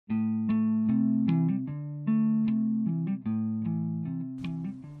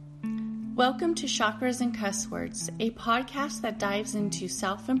Welcome to Chakras and Cuss Words, a podcast that dives into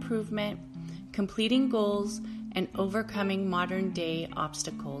self-improvement, completing goals, and overcoming modern-day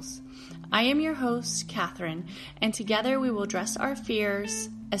obstacles. I am your host, Catherine, and together we will address our fears,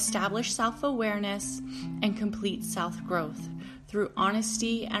 establish self-awareness, and complete self-growth through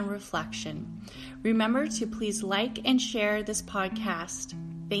honesty and reflection. Remember to please like and share this podcast.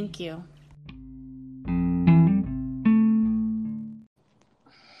 Thank you.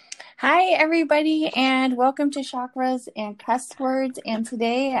 Hi, everybody, and welcome to Chakras and Cuss Words. And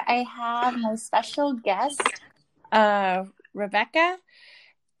today I have my special guest, Rebecca,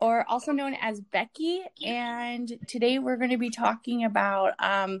 or also known as Becky. And today we're going to be talking about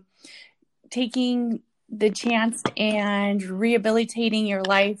taking the chance and rehabilitating your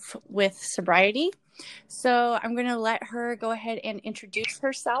life with sobriety. So I'm going to let her go ahead and introduce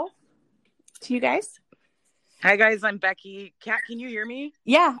herself to you guys. Hi guys, I'm Becky. Kat, can you hear me?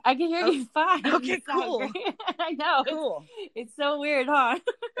 Yeah, I can hear you fine. Okay, cool. I know. Cool. It's so weird, huh?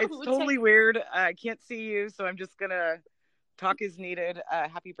 It's totally weird. I can't see you, so I'm just gonna talk as needed.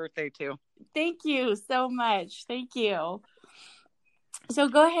 Happy birthday too. Thank you so much. Thank you. So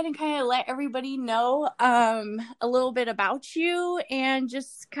go ahead and kind of let everybody know a little bit about you and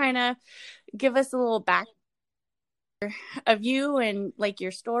just kind of give us a little back of you and like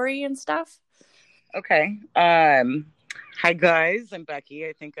your story and stuff. Okay. Hi guys, I'm Becky.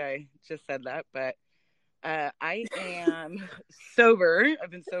 I think I just said that, but I am sober. I've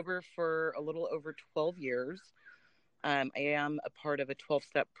been sober for a little over 12 years. I am a part of a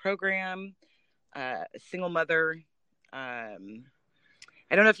 12-step program, a single mother. I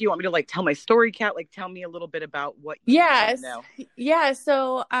don't know if you want me to like tell my story, Kat, like tell me a little bit about what you want to know. Yeah.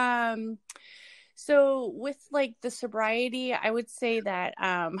 So with like the sobriety, I would say that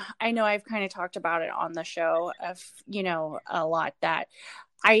I know I've kind of talked about it on the show a lot that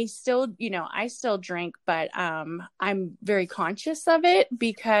I still drink, but I'm very conscious of it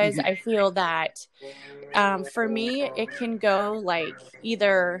because I feel that for me, it can go like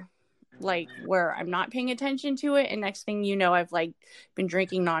either like where I'm not paying attention to it. And next thing you know, I've like been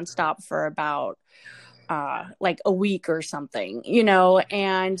drinking nonstop for about like a week or something,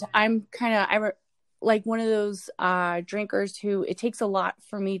 and I'm like one of those drinkers who it takes a lot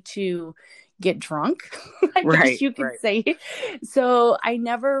for me to get drunk, I guess you could say. So I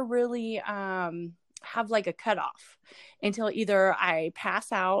never really have like a cutoff until either I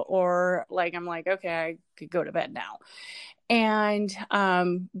pass out or like I'm like, okay, I could go to bed now. And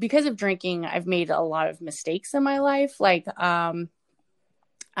because of drinking, I've made a lot of mistakes in my life. Like I've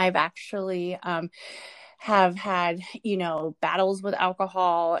actually have had, battles with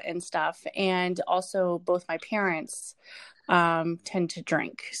alcohol and stuff. And also both my parents tend to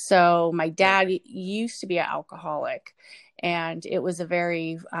drink. So my dad used to be an alcoholic, and it was a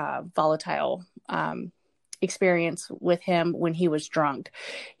very volatile experience with him when he was drunk.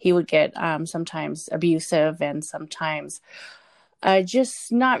 He would get sometimes abusive and sometimes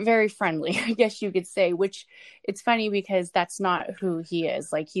just not very friendly, I guess you could say, which it's funny because that's not who he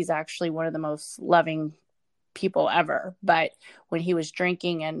is. Like he's actually one of the most loving people ever. But when he was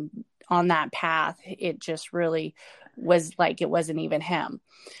drinking and on that path, it just really was like, it wasn't even him.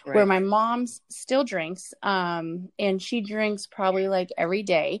 Right. Where my mom still drinks, and she drinks probably like every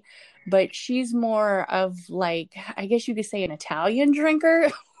day, but she's more of like, I guess you could say an Italian drinker.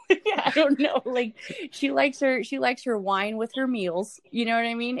 I don't know. Like she likes her wine with her meals. You know what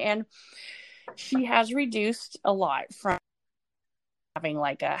I mean? And she has reduced a lot from having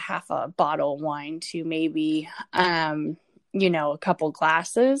like a half a bottle of wine to maybe, a couple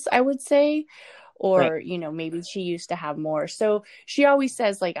glasses, I would say, or, maybe she used to have more. So she always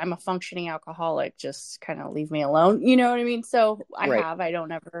says like, I'm a functioning alcoholic, just kind of leave me alone. You know what I mean? So I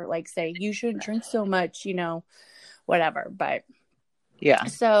don't ever like say you shouldn't drink so much, whatever. But yeah.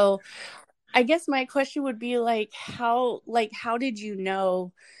 So I guess my question would be like, how did you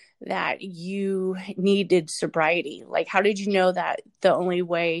know that you needed sobriety? Like, how did you know that the only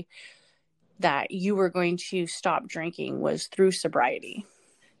way that you were going to stop drinking was through sobriety?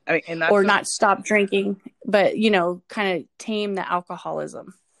 I mean, and not stop drinking, but, kind of tame the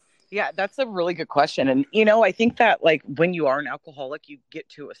alcoholism. Yeah, that's a really good question. And, I think that like when you are an alcoholic, you get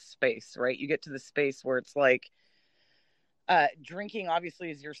to a space, right? You get to the space where it's like, drinking obviously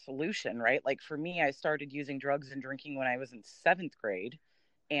is your solution, right? Like for me, I started using drugs and drinking when I was in 7th grade.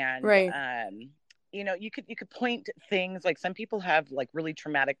 And, you could point things like some people have like really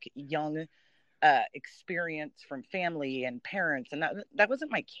traumatic young experience from family and parents. And that wasn't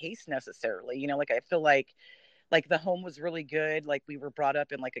my case necessarily. Like I feel like the home was really good. Like we were brought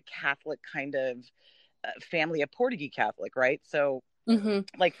up in like a Catholic kind of family, a Portuguese Catholic, right? So Mhm.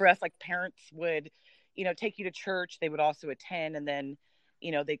 Like for us, like parents would, take you to church. They would also attend, and then,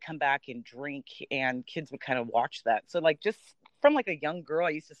 they'd come back and drink, and kids would kind of watch that. So like just from like a young girl,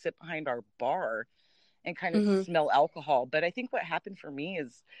 I used to sit behind our bar and kind of Mhm. smell alcohol. But I think what happened for me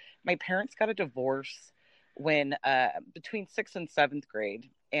is my parents got a divorce when between 6th and 7th grade,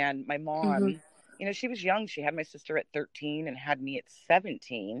 and my Mhm. mom, she was young. She had my sister at 13 and had me at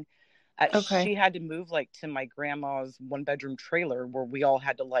 17. Okay. She had to move like to my grandma's 1-bedroom trailer where we all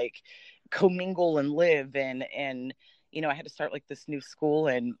had to like commingle and live, and I had to start like this new school.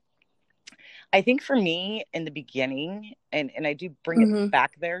 And I think for me in the beginning, and I do bring it Mhm.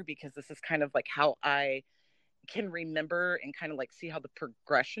 back there because this is kind of like how I can remember and kind of like see how the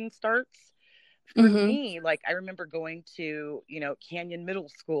progression starts. For Mhm. me, like I remember going to, Canyon Middle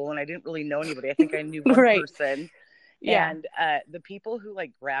School, and I didn't really know anybody. I think I knew one Right. person, Yeah. and the people who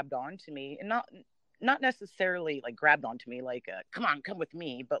like grabbed onto me, and not necessarily like grabbed onto me like come on, come with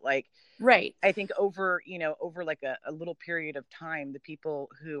me, but like Right. I think over like a little period of time, the people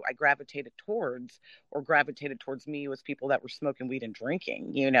who I gravitated towards or gravitated towards me was people that were smoking weed and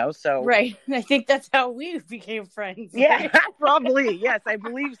drinking. So Right. I think that's how we became friends, yeah, right? probably. Yes, I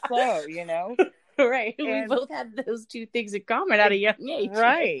believe so. Right. We And both had those two things in common at a young age.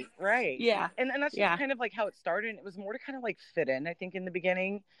 right. Yeah. And that's just Yeah. kind of like how it started. And it was more to kind of like fit in, I think, in the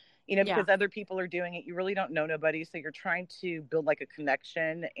beginning, Yeah. because other people are doing it. You really don't know nobody. So you're trying to build like a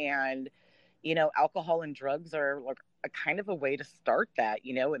connection. And, alcohol and drugs are like a kind of a way to start that.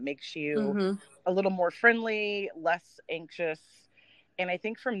 It makes you Mhm. a little more friendly, less anxious. And I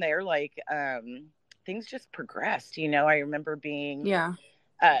think from there, like, things just progressed. I remember being Yeah.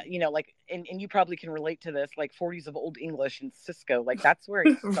 like, and you probably can relate to this, like 40s of Old English in Cisco, like that's where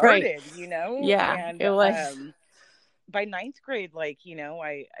it Right. started. Yeah. And It was. by ninth grade, like,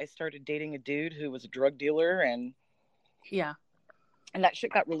 I started dating a dude who was a drug dealer, Yeah. and that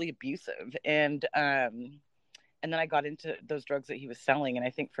shit got really abusive. And then I got into those drugs that he was selling, and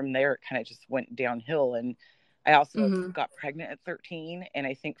I think from there it kind of just went downhill. And I also Mhm. got pregnant at 13, and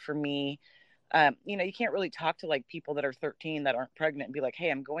I think for me, you can't really talk to like people that are 13 that aren't pregnant and be like, hey,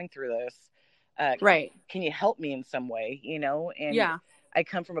 I'm going through this. Uh, Right. can you help me in some way? And Yeah. I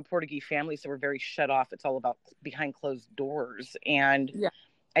come from a Portuguese family, so we're very shut off. It's all about behind closed doors. And Yeah.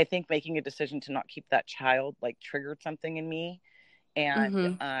 I think making a decision to not keep that child like triggered something in me. And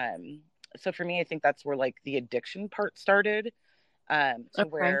Mhm. so for me, I think that's where like the addiction part started, to Okay.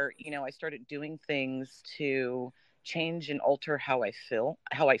 where, I started doing things to change and alter how I felt,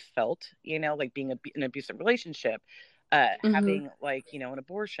 like being in an abusive relationship, Mhm. having like, an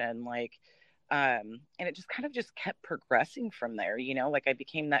abortion, like, and it just kind of just kept progressing from there, like I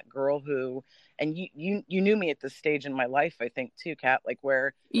became that girl who, and you knew me at this stage in my life, I think too, Kat, like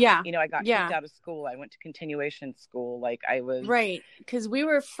where, Yeah. I got kicked Yeah. out of school. I went to continuation school. Like I was, Right. Because we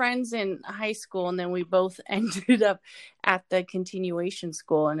were friends in high school, and then we both ended up at the continuation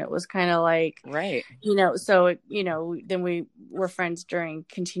school, and it was kind of like, right. so then we were friends during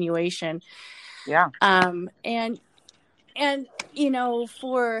continuation. Yeah. And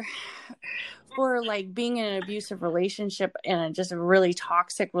for like being in an abusive relationship and just a really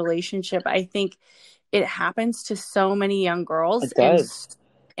toxic relationship, I think it happens to so many young girls, It does.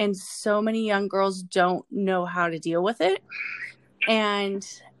 and so many young girls don't know how to deal with it. And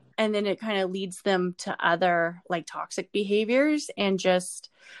then it kind of leads them to other like toxic behaviors and just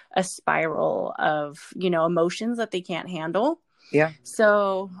a spiral of emotions that they can't handle. Yeah.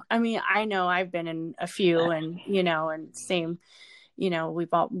 So I mean, I know I've been in a few, and and same,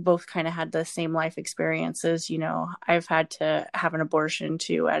 we've all both kind of had the same life experiences. I've had to have an abortion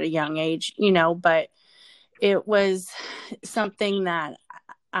too at a young age, but it was something that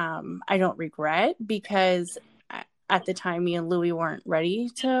I don't regret, because at the time me and Louie weren't ready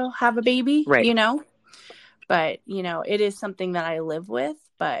to have a baby, Right. but it is something that I live with.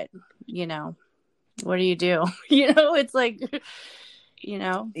 But what do you do? It's like, You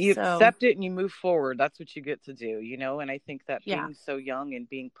so accept it and you move forward. That's what you get to do. And I think that yeah. being so young and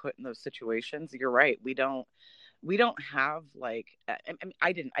being put in those situations, you're right. We don't have like,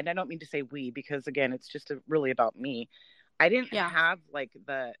 I didn't, and I don't mean to say we, because again, it's just really about me. I didn't Yeah. have like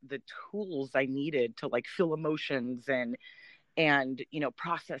the tools I needed to like feel emotions and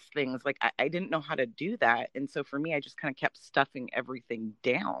process things. Like I didn't know how to do that. And so for me, I just kind of kept stuffing everything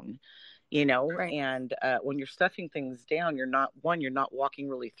down. Right. And when you're stuffing things down, you're not walking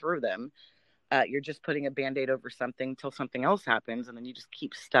really through them. You're just putting a band-aid over something till something else happens, and then you just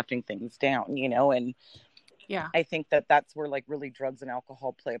keep stuffing things down. And Yeah. I think that that's where like really drugs and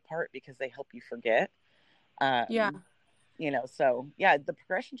alcohol play a part, because they help you forget. Yeah. So yeah, the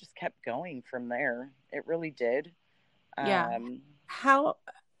progression just kept going from there. It really did. Yeah. um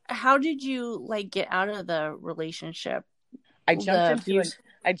how did you like get out of the relationship? I jumped The into abuse.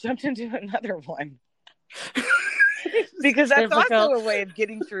 I jumped into another one. Because that's Difficult. also a way of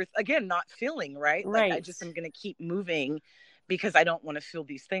getting through, again, not feeling right. Like I Right. just am going to keep moving because I don't want to feel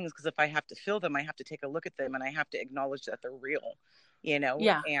these things, because if I have to feel them, I have to take a look at them and I have to acknowledge that they're real,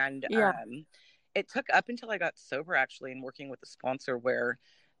 Yeah. and Yeah. it took up until I got sober, actually, and working with a sponsor, where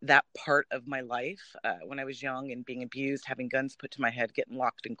that part of my life, when I was young and being abused, having guns put to my head, getting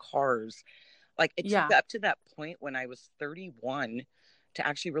locked in cars, like it took Yeah. up to that point when I was 31 to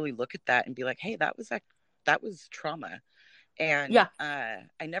actually really look at that and be like, hey, that was trauma. And Yeah.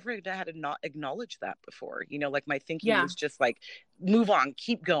 I never had to not acknowledge that before. Like my thinking Yeah. was just like, move on,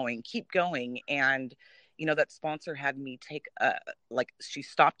 keep going, keep going. And that sponsor had me take like, she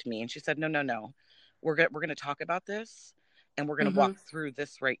stopped me and she said, no, no, no, we're going to talk about this, and we're going to Mm-hmm. walk through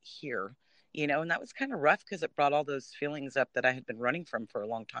this right here. And that was kind of rough, because it brought all those feelings up that I had been running from for a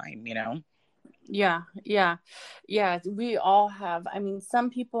long time. Yeah, yeah, yeah. We all have. I mean, some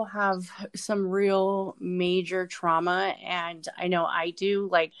people have some real major trauma, and I know I do.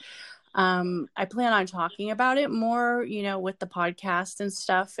 Like, I plan on talking about it more, with the podcast and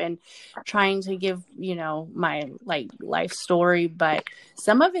stuff, and trying to give, my like life story. But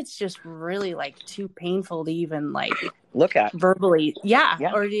some of it's just really like too painful to even like Look at. verbally, yeah,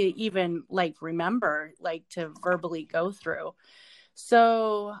 Yeah. or to even like remember, like to verbally go through.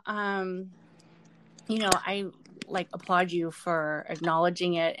 So, I like applaud you for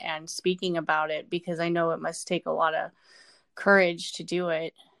acknowledging it and speaking about it, because I know it must take a lot of courage to do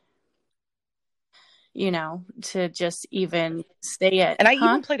it, to just even say it. And I Huh?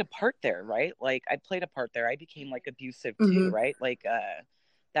 even played a part there, right? Like I played a part there. I became like abusive too, Mm-hmm. right? Like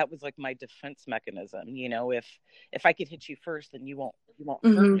that was like my defense mechanism. If I could hit you first, then you won't hurt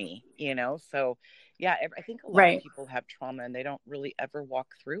Mm-hmm. me. So yeah, I think a lot of Right. people have trauma and they don't really ever walk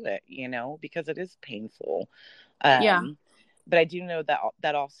through it, because it is painful. Yeah. But I do know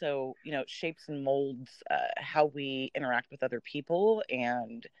that also, shapes and molds how we interact with other people.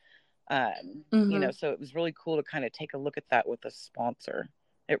 And Mm-hmm. so it was really cool to kind of take a look at that with a sponsor.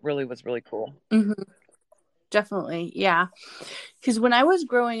 It really was really cool. Mm-hmm. Definitely. Yeah. Because when I was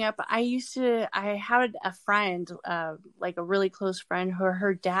growing up, I had a friend, like a really close friend, who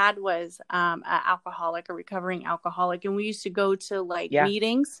her dad was an alcoholic, a recovering alcoholic. And we used to go to like Yeah.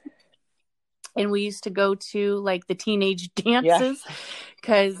 meetings, and we used to go to like the teenage Yeah. dances,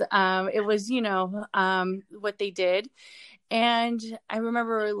 because it was, what they did. And I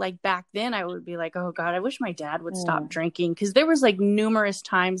remember like back then I would be like, oh God, I wish my dad would stop drinking. Because there was like numerous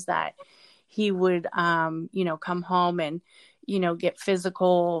times that he would, come home and, get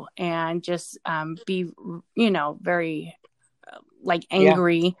physical and just be, very like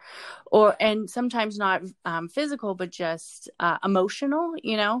angry, and sometimes not physical, but just emotional,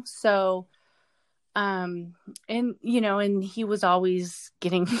 so and he was always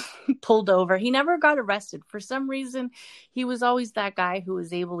getting pulled over. He never got arrested for some reason. He was always that guy who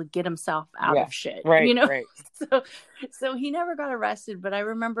was able to get himself out Yeah. of shit, Right. Right. so he never got arrested. But I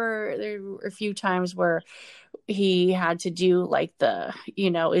remember there were a few times where he had to do like the,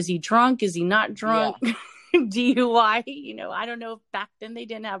 is he drunk, is he not drunk, DUI. I don't know if back then they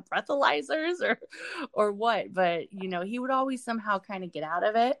didn't have breathalyzers or what, but he would always somehow kind of get out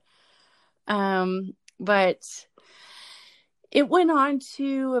of it. But it went on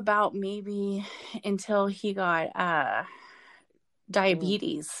to about maybe until he got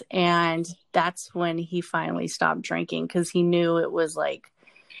diabetes, and that's when he finally stopped drinking, because he knew it was like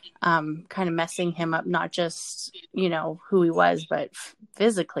kind of messing him up, not just who he was, but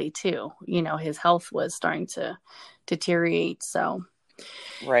physically too. His health was starting to deteriorate. So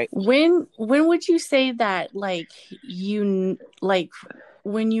Right. when would you say that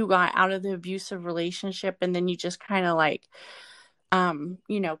when you got out of the abusive relationship, and then you just kind of like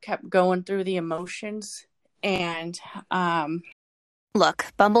kept going through the emotions, and Look,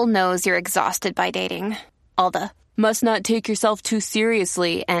 Bumble knows you're exhausted by dating. All the must not take yourself too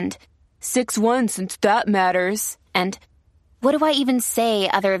seriously and 6'1" since that matters. And what do I even say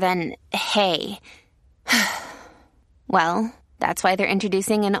other than hey? Well, that's why they're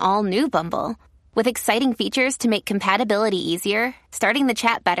introducing an all-new Bumble, with exciting features to make compatibility easier, starting the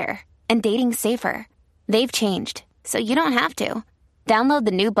chat better, and dating safer. They've changed, so you don't have to. Download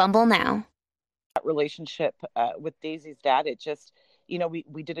the new Bumble now. That relationship with Daisy's dad, it just,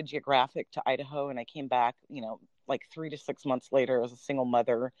 we did a geographic to Idaho, and I came back, like 3 to 6 months later as a single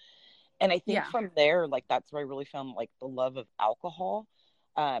mother. And I think from there, like, that's where I really found like the love of alcohol,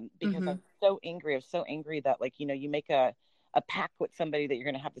 because I'm so angry. I was so angry that, like, you make a pact with somebody that you're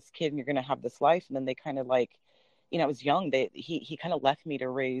going to have this kid and you're going to have this life. And then they kind of like, I was young, he kind of left me to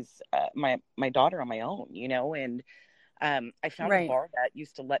raise my daughter on my own, and I found a Right. bar that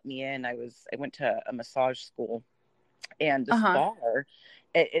used to let me in. I went to a massage school, and this Uh-huh. bar,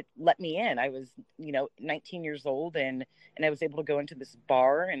 it let me in. I was 19 years old, and I was able to go into this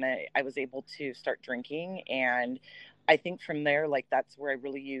bar, and I was able to start drinking. And I think from there, like, that's where I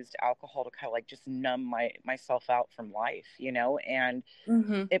really used alcohol to kind of like just numb myself out from life, and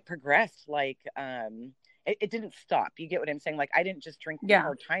Mm-hmm. it progressed. Like, it didn't stop. You get what I'm saying? Like, I didn't just drink when Yeah.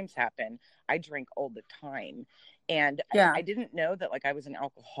 hard times happen. I drank all the time. And Yeah. I didn't know that, like, I was an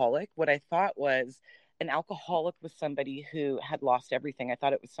alcoholic. What I thought was an alcoholic was somebody who had lost everything. I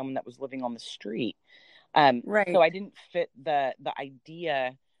thought it was someone that was living on the street. So Right. I didn't fit the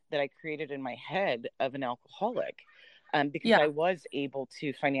idea that I created in my head of an alcoholic, because I Yeah. was able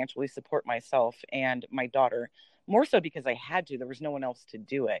to financially support myself and my daughter, more so because I had to. There was no one else to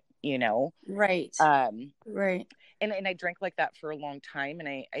do it, Right. Um, Right. and I drank like that for a long time. And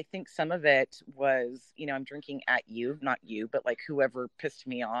I think some of it was, I'm drinking at you, not you, but like whoever pissed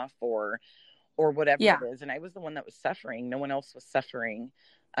me off or whatever it Yeah. is. And I was the one that was suffering. No one else was suffering,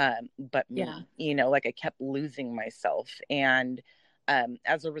 but Yeah. me, like I kept losing myself. And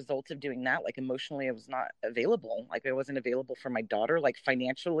as a result of doing that, like emotionally, I was not available. Like I wasn't available for my daughter, like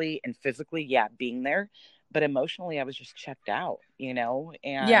financially and physically, yeah, being there. But emotionally, I was just checked out, and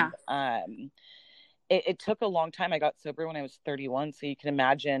Yeah. it took a long time. I got sober when I was 31. So you can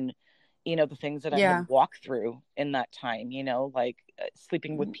imagine, the things that I had Yeah. walked through in that time, like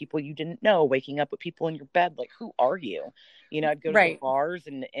sleeping with people you didn't know, waking up with people in your bed. Like, who are you? I'd go to the Right. bars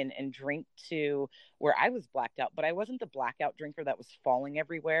and drink to where I was blacked out, but I wasn't the blackout drinker that was falling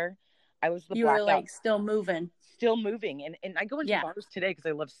everywhere. I was the You were blackout like still moving. still moving. And I go into Yeah. bars today because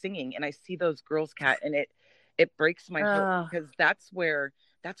I love singing, and I see those girls, Cat, and it breaks my heart, Uh, because that's where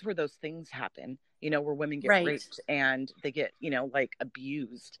those things happen, where women get right. raped and they get, like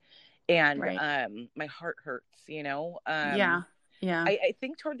abused. And Right. my heart hurts, Yeah. Yeah. I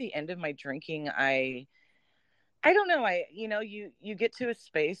think toward the end of my drinking, I don't know, you get to a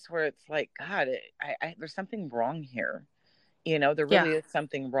space where it's like, God, there's something wrong here. There Yeah. really is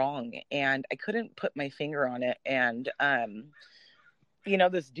something wrong, and I couldn't put my finger on it. And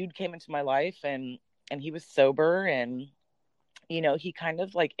this dude came into my life, and he was sober, and he kind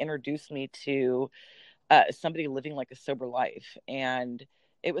of like introduced me to somebody living like a sober life. And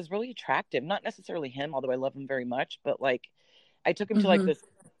it was really attractive. Not necessarily him, although I love him very much, but like I took him to like Mm-hmm. this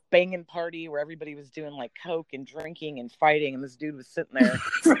banging party where everybody was doing like coke and drinking and fighting, and this dude was sitting there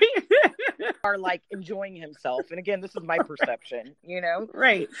are like enjoying himself. And again, this is my perception,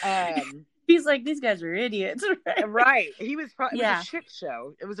 Right. um He's like, these guys are idiots. Right. right. It was a Yeah. shit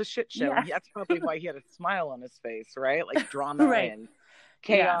show. It was a shit show, Yeah. and that's probably why he had a smile on his face, right? Like drama Right. and Yeah.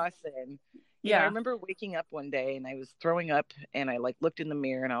 chaos. And I Yeah. remember waking up one day and I was throwing up, and I like looked in the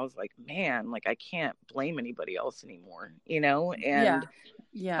mirror and I was like, man, like I can't blame anybody else anymore, Yeah. and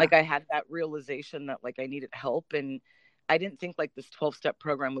Yeah. like I had that realization that like I needed help. And I didn't think like this 12-step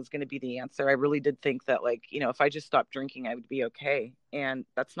program was going to be the answer. I really did think that like, if I just stopped drinking, I would be okay. And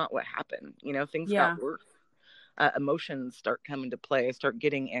that's not what happened. Things Yeah. got worse. Emotions start coming to play. I start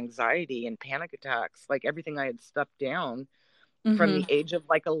getting anxiety and panic attacks. Like everything I had stuffed down from Mm-hmm. the age of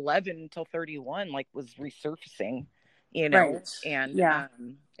like 11 until 31, like was resurfacing, Right. and Yeah.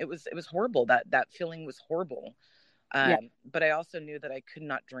 it was horrible. That feeling was horrible. Yeah. But I also knew that I could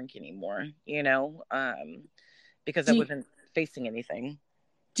not drink anymore, because I Do you, wasn't facing anything.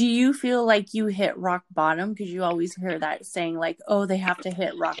 do you feel like you hit rock bottom? Because you always hear that saying like, oh, they have to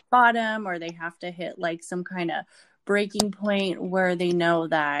hit rock bottom, or they have to hit like some kind of breaking point where they know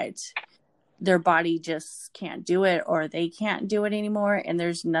that their body just can't do it, or they can't do it anymore, and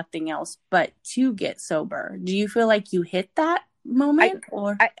there's nothing else but to get sober. Do you feel like you hit that I, moment,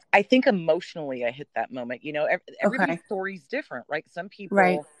 or I think emotionally I hit that moment. Everybody's okay, story's different, right? Some right?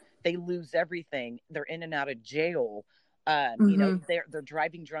 people, they lose everything. They're in and out of jail. Mm-hmm. They're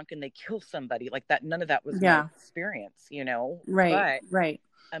driving drunk and they kill somebody like that. None of that was my Yeah. experience, Right. but Right.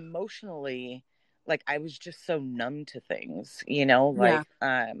 emotionally, like I was just so numb to things, Yeah. like,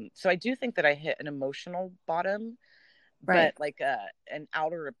 so I do think that I hit an emotional bottom, Right. but like an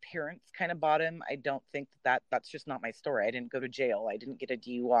outer appearance kind of bottom, I don't think that's just not my story. I didn't go to jail. I didn't get a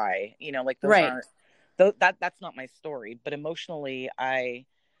DUI, like those Right. aren't, that's not my story. But emotionally, I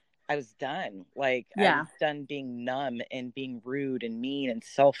was done. Like I was Yeah. done being numb and being rude and mean and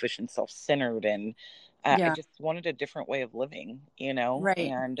selfish and self-centered. And I Yeah. just wanted a different way of living, Right.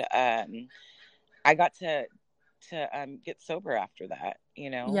 and I got to get sober after that,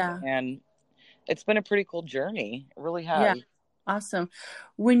 Yeah. and it's been a pretty cool journey. It really Yeah. has. Awesome.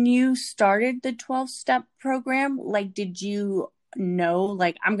 When you started the 12-step program, like, did you know,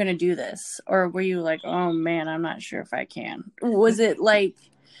 like, I'm going to do this? Or were you like, oh man, I'm not sure if I can? Was it like,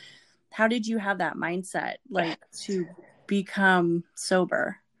 how did you have that mindset, like, to become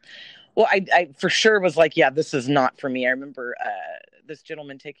sober? Well, I for sure was like, yeah, this is not for me. I remember this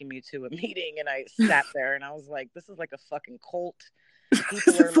gentleman taking me to a meeting, and I sat there and I was like, this is like a fucking cult.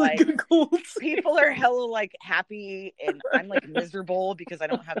 People are like, people are hella like happy, and I'm like miserable because I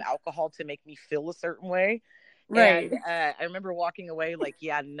don't have alcohol to make me feel a certain way. Right. And I remember walking away like,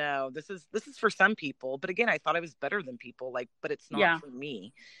 yeah, no, this is for some people. But again, I thought I was better than people, like, but it's not for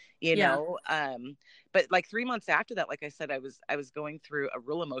me, you Yeah. know? But like 3 months after that, like I said, I was going through a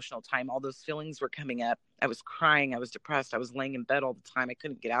real emotional time. All those feelings were coming up. I was crying. I was depressed. I was laying in bed all the time. I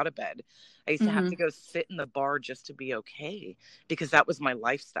couldn't get out of bed. I used to have to go sit in the bar just to be okay, because that was my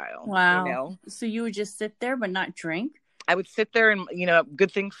lifestyle. Wow. You know? So you would just sit there but not drink? I would sit there, and, you know,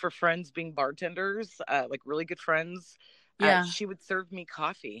 good thing for friends being bartenders, like really good friends. Yeah. She would serve me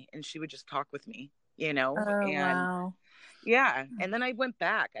coffee and she would just talk with me, you know? Oh, And wow. yeah. And then I went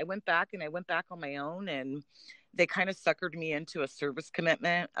back and I went back on my own, and they kind of suckered me into a service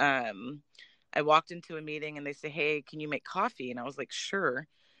commitment. I walked into a meeting and they say, hey, can you make coffee? And I was like, sure.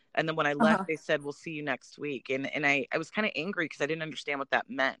 And then when I left, they said, we'll see you next week. And I was kind of angry because I didn't understand what that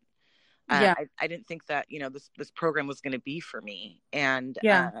meant. Yeah. I didn't think that, you know, this program was going to be for me. And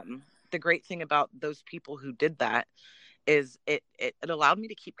the great thing about those people who did that is it allowed me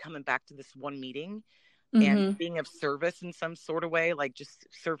to keep coming back to this one meeting and being of service in some sort of way, like just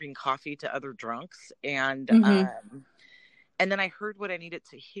serving coffee to other drunks. And then I heard what I needed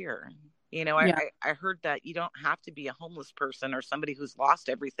to hear. You know, I heard that you don't have to be a homeless person or somebody who's lost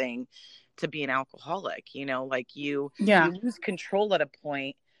everything to be an alcoholic. You know, like you lose control at a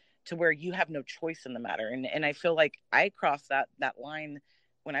point to where you have no choice in the matter. And I feel like I crossed that line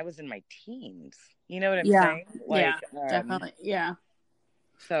when I was in my teens. You know what I'm saying? Like, definitely. Yeah.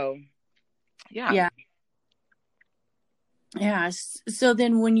 So, yeah. Yeah. Yeah. So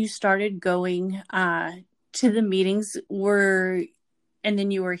then when you started going to the meetings, and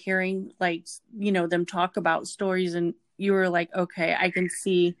then you were hearing, like, you know, them talk about stories, and you were like, okay, I can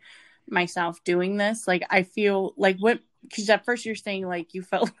see myself doing this. Like, I feel like because at first you're saying like you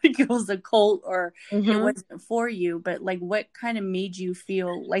felt like it was a cult or it wasn't for you, but like what kind of made you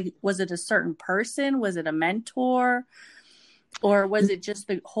feel like, was it a certain person? Was it a mentor? Or was it just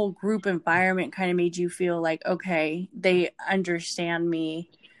the whole group environment kind of made you feel like, okay, they understand me,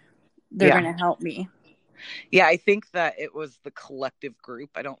 they're going to help me? Yeah, I think that it was the collective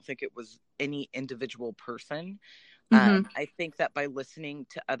group. I don't think it was any individual person. I think that by listening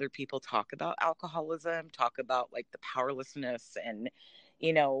to other people talk about alcoholism, talk about like the powerlessness, and,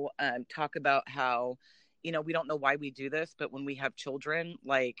 you know, talk about how, you know, we don't know why we do this, but when we have children,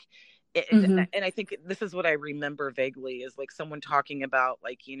 like, and I think this is what I remember vaguely, is like someone talking about,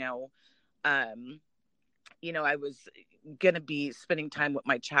 like, you know, I was going to be spending time with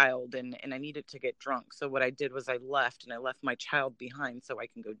my child, and I needed to get drunk. So what I did was I left my child behind so I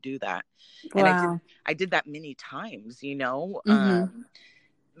can go do that. Wow. And I did that many times, you know,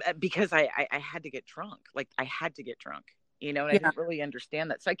 because I had to get drunk. Like, I had to get drunk, you know, and I didn't really understand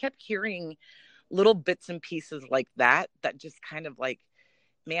that. So I kept hearing little bits and pieces like that just kind of like,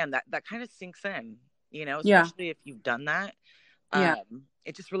 man, that kind of sinks in, you know, especially if you've done that.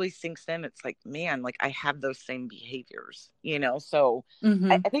 It just really sinks in. It's like, man, like I have those same behaviors, you know? So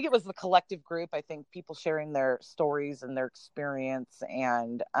I think it was the collective group. I think people sharing their stories and their experience,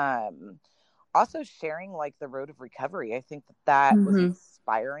 and also sharing like the road of recovery. I think that was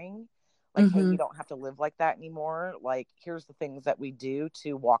inspiring. Like, hey, you don't have to live like that anymore. Like, here's the things that we do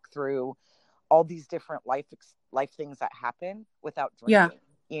to walk through all these different life things that happen without drinking,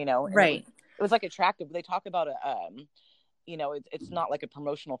 you know? And it was like attractive. They talk about you know, it's not like a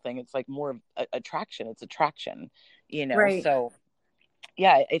promotional thing. It's like more of attraction. It's attraction, you know? Right. So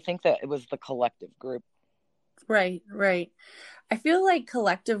yeah, I think that it was the collective group. Right. I feel like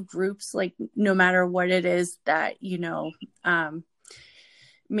collective groups, like no matter what it is that, you know,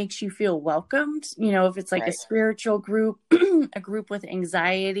 makes you feel welcomed, you know, if it's like a spiritual group, a group with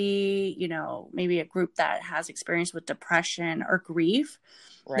anxiety, you know, maybe a group that has experience with depression or grief,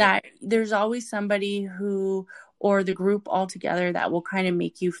 that there's always somebody or the group altogether that will kind of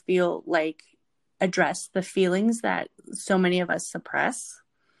make you feel like address the feelings that so many of us suppress.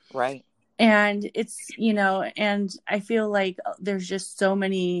 Right. And it's, you know, and I feel like there's just so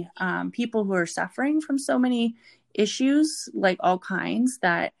many people who are suffering from so many issues, like all kinds,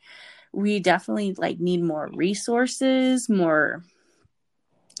 that we definitely like need more resources, more,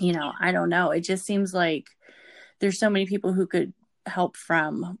 you know, I don't know. It just seems like there's so many people who could help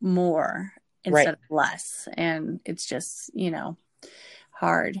from more instead of less. And it's just,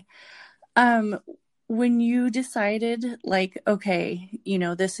 hard. When you decided like, okay,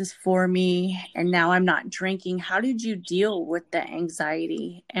 this is for me and now I'm not drinking, how did you deal with the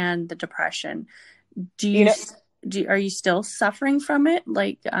anxiety and the depression? Are you still suffering from it?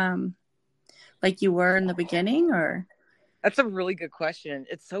 Like you were in the beginning, or? That's a really good question.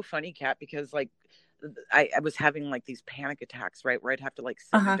 It's so funny, Kat, because like I was having like these panic attacks, right? Where I'd have to like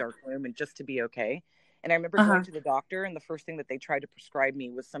sit in a dark room and just to be okay. And I remember going to the doctor, and the first thing that they tried to prescribe me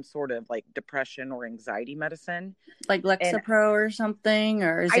was some sort of like depression or anxiety medicine. Like Lexapro or something,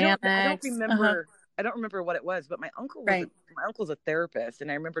 or Xanax? I don't remember. I don't remember what it was, but my uncle's a therapist, and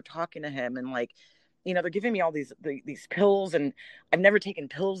I remember talking to him, and like, they're giving me all these pills, and I've never taken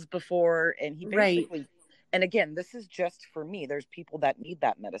pills before. And he basically, and again, this is just for me. There's people that need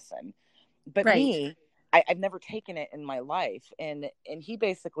that medicine, but me, I've never taken it in my life. And he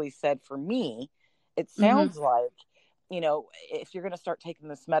basically said, for me, it sounds like, if you're going to start taking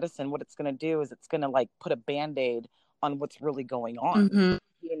this medicine, what it's going to do is it's going to like put a Band-Aid on what's really going on,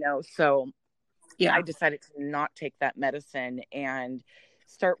 So I decided to not take that medicine and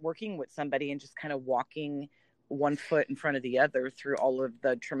start working with somebody and just kind of walking one foot in front of the other through all of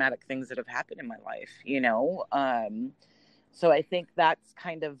the traumatic things that have happened in my life, So I think that's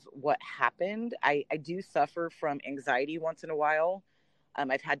kind of what happened. I do suffer from anxiety once in a while.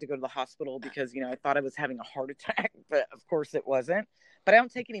 I've had to go to the hospital because, I thought I was having a heart attack, but of course it wasn't. But I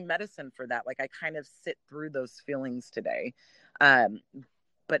don't take any medicine for that. Like I kind of sit through those feelings today.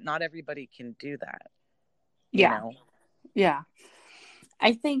 But not everybody can do that. Yeah.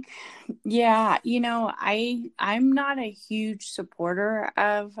 I think, I'm not a huge supporter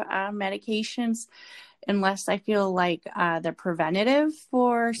of medications unless I feel like they're preventative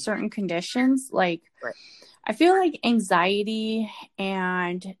for certain conditions. Like, I feel like anxiety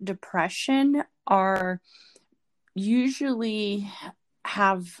and depression are usually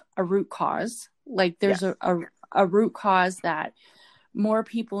have a root cause. Like there's a root cause that more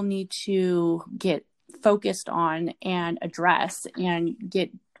people need to get focused on and address and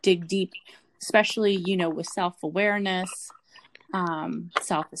dig deep, especially, with self-awareness,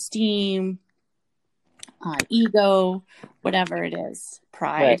 self-esteem, ego, whatever it is,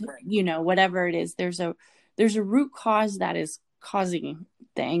 pride, whatever it is, there's a root cause that is causing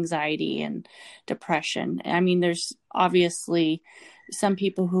the anxiety and depression. I mean, there's obviously some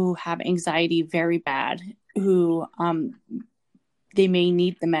people who have anxiety very bad, who they may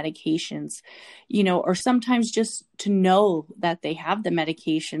need the medications, or sometimes just to know that they have the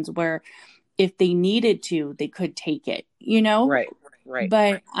medications where if they needed to, they could take it, Right.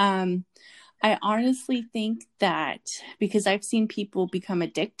 But I honestly think that because I've seen people become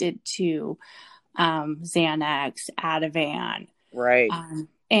addicted to Xanax, Ativan. Right.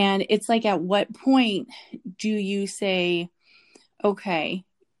 And it's like, at what point do you say, okay,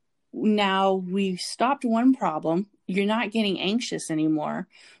 now we've stopped one problem, you're not getting anxious anymore,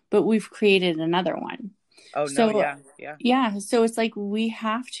 but we've created another one. Oh, so, no, yeah. Yeah. So it's like, we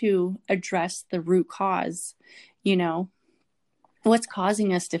have to address the root cause, what's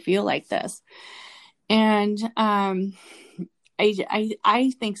causing us to feel like this. And I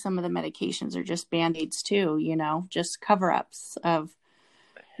think some of the medications are just Band-Aids too, just cover-ups of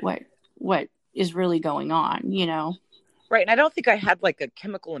what is really going on, Right. And I don't think I had like a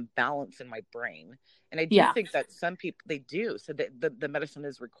chemical imbalance in my brain. And I do think that some people, they do. So that the medicine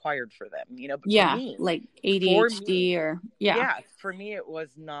is required for them, But for me, like ADHD for me, it was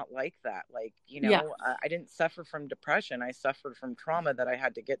not like that. Like, I didn't suffer from depression. I suffered from trauma that I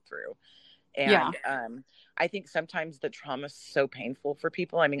had to get through. And I think sometimes the trauma is so painful for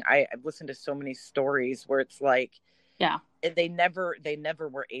people. I mean, I've listened to so many stories where it's like, they never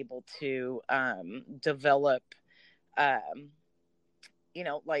were able to develop,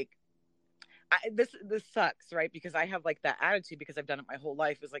 this sucks, right? Because I have like that attitude because I've done it my whole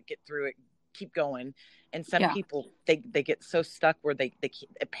life, is like, get through it, keep going. And some people, they get so stuck where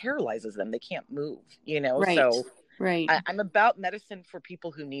it paralyzes them. They can't move, So I'm about medicine for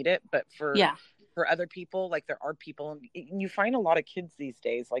people who need it, but for other people, like there are people, and you find a lot of kids these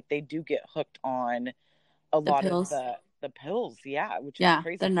days, like they do get hooked on a lot of the pills, which is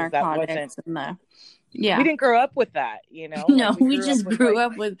crazy. The narcotics and the we didn't grow up with that, No, we just grew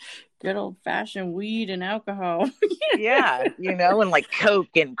up with good old fashioned weed and alcohol. And like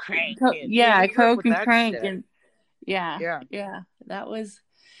Coke and crank. Coke and crank shit. And that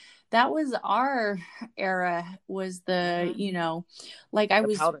was our era. Was the like I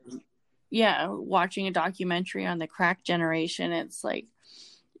was watching a documentary on the crack generation. It's like,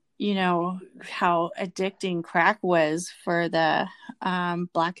 you know, how addicting crack was for the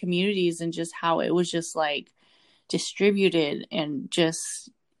Black communities, and just how it was just like distributed, and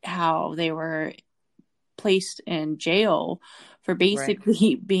just how they were placed in jail for Right.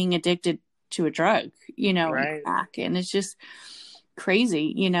 basically being addicted to a drug, you know, and Right. crack. And it's just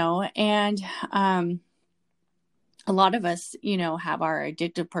crazy, you know. And a lot of us, you know, have our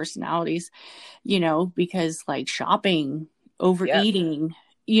addictive personalities, you know, because like shopping, Yes. overeating,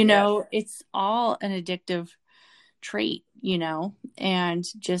 you Yes. know, it's all an addictive trait, you know. And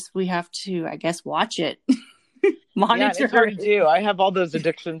just we have to, I guess, watch it, Yeah, and monitor it's hard to it. do. I have all those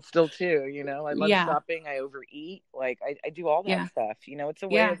addictions still too, you know. I love Yeah, shopping, I overeat, like I do all that yeah, stuff. You know, it's a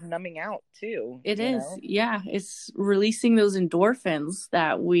way yeah. of numbing out too, It you is. know. Yeah, it's releasing those endorphins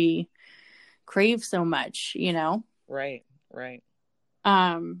that we crave so much, you know. Right, right.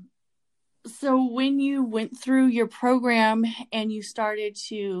 Um so when you went through your program and you started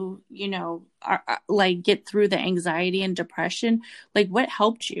to, you know, like get through the anxiety and depression, like what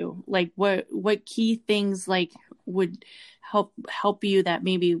helped you? Like what key things like would help you that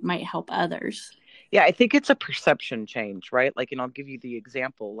maybe might help others? Yeah, I think it's a perception change, right? Like, and I'll give you the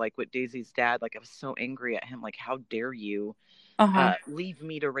example, like with Daisy's dad, like I was so angry at him, like, how dare you Uh-huh. leave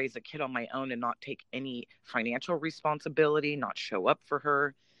me to raise a kid on my own and not take any financial responsibility, not show up for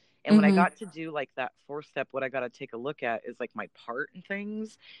her. And when I Mhm. got to do like that fourth step, what I got to take a look at is like my part in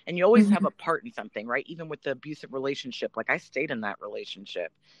things. And you always have Mhm. a part in something, right? Even with the abusive relationship, like I stayed in that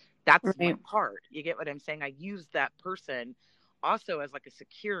relationship. That's my Right. part. You get what I'm saying? I used that person also as like a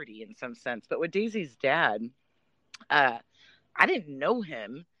security in some sense. But with Daisy's dad, uh, I didn't know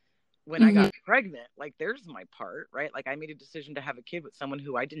him when I Mhm. got pregnant. Like, there's my part, right? Like, I made a decision to have a kid with someone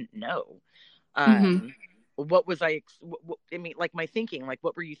who I didn't know. Mhm. What was I mean, like my thinking, like,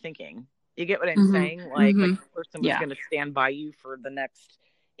 what were you thinking? You get what I'm Mhm. saying? Like Mhm. the person was Yeah. going to stand by you for the next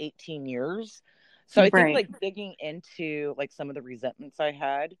 18 years. So I think Right. like digging into like some of the resentments I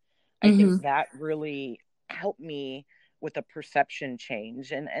had, I think Mhm. that really helped me with a perception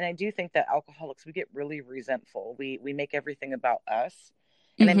change. And I do think that alcoholics, we get really resentful. We make everything about us.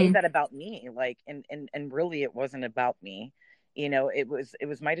 And I made Mhm. that about me. Like, and really it wasn't about me. You know, it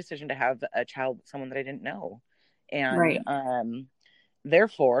was my decision to have a child with someone that I didn't know. And Right.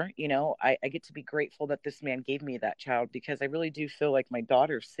 therefore, you know, I get to be grateful that this man gave me that child, because I really do feel like my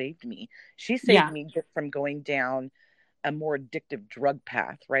daughter saved me. She saved Yeah. me from going down a more addictive drug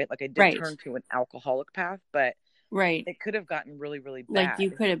path, right? Like I did Right. turn to an alcoholic path, but Right. it could have gotten really, really Like bad.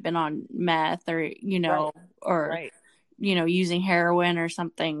 you could have been on meth, or, you know, Right, or, right, you know, using heroin or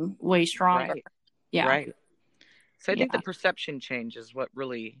something way stronger. right, Yeah. right. So I think the Yeah. perception change is what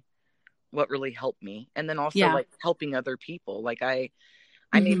really helped me. And then also Yeah. like helping other people. Like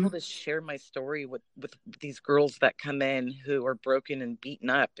I'm able Mhm. to share my story with these girls that come in who are broken and beaten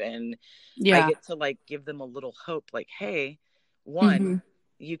up, and I Yeah. get to like give them a little hope, like, hey, one, Mhm.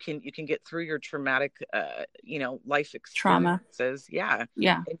 you can get through your traumatic life Trauma. experiences. Yeah.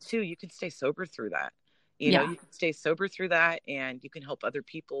 Yeah. And two, you can stay sober through that. You know, Yeah. you can stay sober through that, and you can help other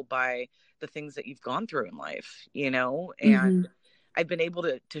people by the things that you've gone through in life, you know. And Mhm. I've been able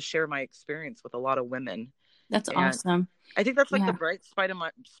to share my experience with a lot of women, That's and awesome. I think that's like the Yeah. bright spot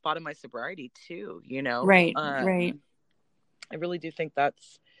of my sobriety too, you know. Right. Right. I really do think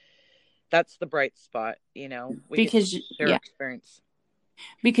that's the bright spot, you know. We get to Because share our yeah, experience.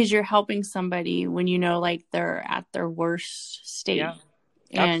 because you're helping somebody when you know like they're at their worst state, Yeah,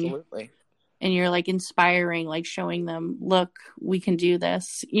 and absolutely. you're like inspiring, like showing them, look, we can do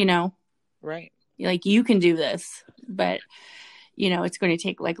this, you know, Right. like you can do this. But you know, it's going to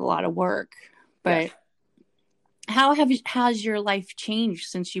take like a lot of work. Yes. But has your life changed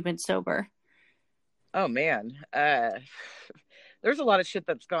since you've been sober? Oh man. There's a lot of shit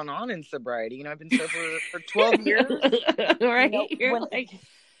that's gone on in sobriety. You know, I've been sober for 12 years. You Right? know, You're when like,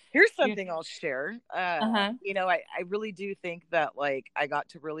 here's you're, something I'll share. uh-huh. You know, I really do think that like I got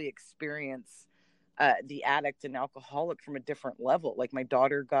to really experience the addict and alcoholic from a different level. Like my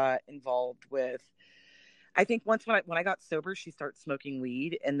daughter got involved with, I think once when I got sober, she started smoking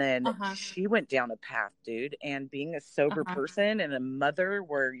weed, and then Uh-huh. she went down a path, dude. And being a sober Uh-huh. person and a mother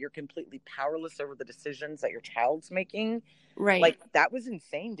where you're completely powerless over the decisions that your child's making, Right. like that was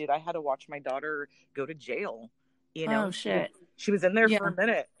insane, dude. I had to watch my daughter go to jail. You know, Oh shit. she was in there for Yeah. a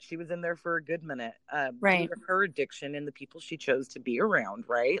minute. She was in there for a good minute, due Right. to her addiction and the people she chose to be around,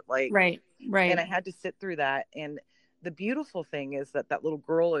 right? Like, Right. and Right. I had to sit through that. And the beautiful thing is that little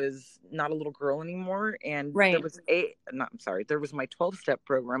girl is not a little girl anymore. And Right. there was my 12-step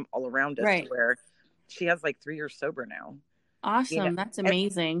program all around us to Right. where she has like 3 years sober now, you know, Awesome. That's and,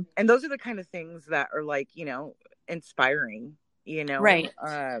 amazing. and those are the kind of things that are like, inspiring, you know? Right.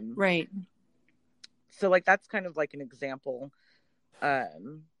 Right. So like, that's kind of like an example,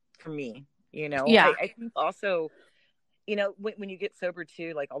 for me, you know. Yeah. I think also, you know, when you get sober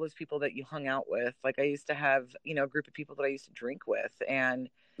too, like all those people that you hung out with, like I used to have, you know, a group of people that I used to drink with, and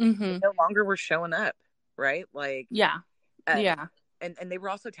they Mm-hmm. no longer were showing up, right? Like, Yeah. uh, Yeah. and they were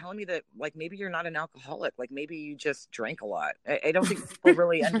also telling me that, like, maybe you're not an alcoholic, like maybe you just drank a lot. I don't think people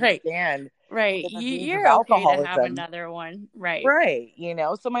really Right. understand Right. the disease of You're okay to have alcoholism, another one. Right. right? You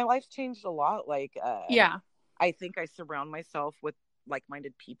know, so my life's changed a lot. Like, Yeah. I think I surround myself with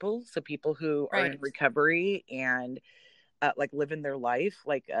like-minded people, so people who are in Right. recovery and like living their life.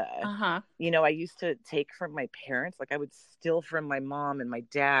 Like, Uh-huh. you know, I used to take from my parents, like I would steal from my mom and my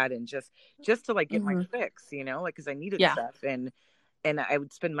dad, and just to like get my Mm-hmm. fix, you know, like because I needed Yeah. stuff, and I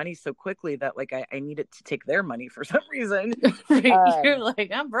would spend money so quickly that like I needed to take their money for some reason. Right. You're um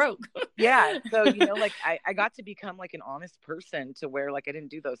like, I'm broke. yeah, so you know, like I got to become like an honest person to where like I didn't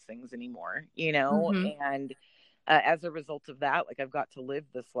do those things anymore, you know. Mm-hmm. And as a result of that, like I've got to live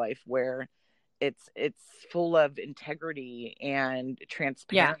this life where it's full of integrity and Yeah.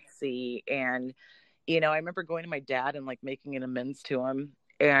 transparency. And you know, I remember going to my dad and like making an amends to him,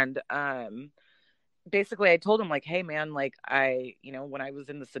 and basically I told him like, hey man, like I, you know, when I was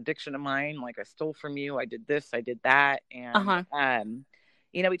in this addiction of mine, like I stole from you, I did this, I did that. And Uh-huh.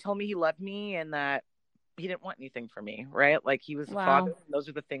 you know, he told me he loved me and that he didn't want anything from me, right? Like he was a father, Wow. and those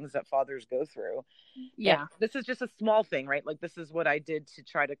are the things that fathers go through. And Yeah. this is just a small thing, right? Like this is what I did to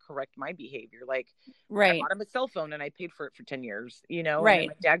try to correct my behavior. Like I Right. bought him a cell phone and I paid for it for 10 years, you know. And then Right.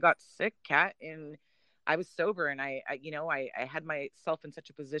 my dad got sick, Kat, and I was sober, and I you know, I had myself in such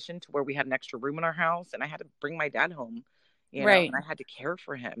a position to where we had an extra room in our house, and I had to bring my dad home, you know, Right. and I had to care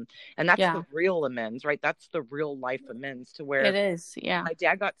for him. And that's Yeah. the real amends, right? That's the real life amends, to It where is. Yeah. my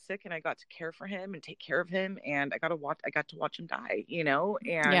dad got sick and I got to care for him and take care of him, and I got to watch him die, you know.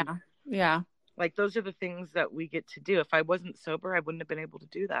 And Yeah. Yeah. like those are the things that we get to do. If I wasn't sober, I wouldn't have been able to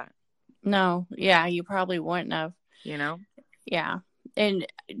do that, No. Yeah. You probably wouldn't have. you know. Yeah. And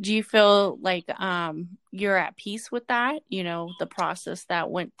do you feel like you're at peace with that? You know, the process that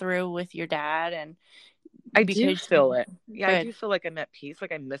went through with your dad, and I do because feel it. Yeah, I do good. feel like I'm at peace.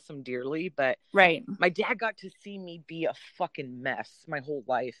 Like I miss him dearly, but Right. my dad got to see me be a fucking mess my whole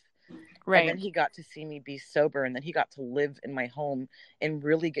life. And then Right. he got to see me be sober, and then he got to live in my home and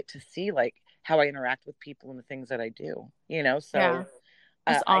really get to see like how I interact with people and the things that I do, you know. Yeah. So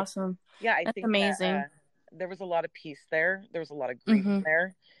That's I awesome. yeah, I That's think that amazing. there was a lot of peace there. There was a lot of grieving Mm-hmm.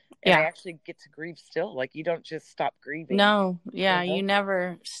 there, and I Yeah. actually get to grieve still. Like you don't just stop grieving, No. you Yeah. You know.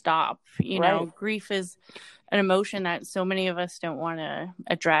 never stop. You Right, know, grief is an emotion that so many of us don't want to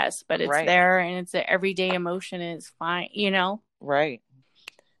address, but it's right, there, and it's an everyday emotion. It's fine, you know, right.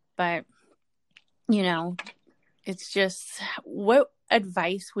 but you know, it's just, what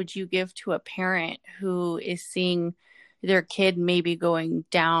advice would you give to a parent who is seeing their kid maybe going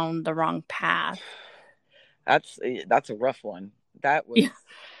down the wrong path? That's a rough one. That was Yeah.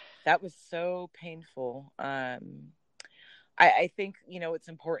 that was so painful. I think, you know, it's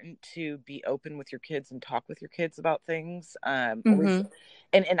important to be open with your kids and talk with your kids about things. Mm-hmm.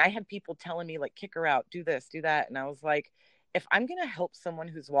 And I had people telling me like, kick her out, do this, do that. And I was like, if I'm going to help someone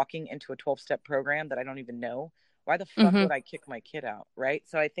who's walking into a 12-step program that I don't even know, why the fuck Mm-hmm. would I kick my kid out? Right.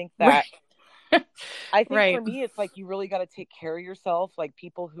 So I think Right. that for Right. me, it's like you really got to take care of yourself. Like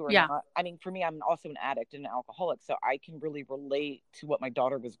people who are Yeah. not, I mean, for me, I'm also an addict and an alcoholic. So I can really relate to what my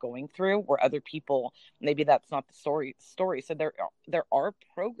daughter was going through, where other people, maybe that's not the story. So there are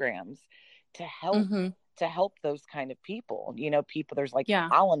programs to help, Mm-hmm. those kind of people, you know, people, there's like Yeah.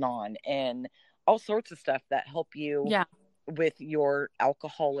 Al-Anon and all sorts of stuff that help you Yeah. with your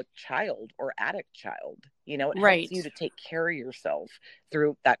alcoholic child or addict child. You know, it Right. helps you to take care of yourself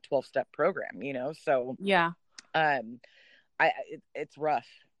through that 12-step program, you know. So Yeah. it's rough.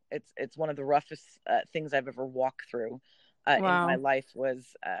 It's one of the roughest things I've ever walked through in my Wow. life,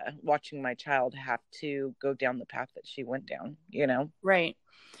 was watching my child have to go down the path that she went down, you know. Right.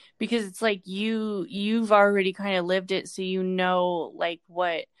 Because it's like you've already kind of lived it, so you know like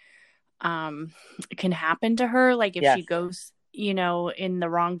what can happen to her, like if she Yes. goes, you know, in the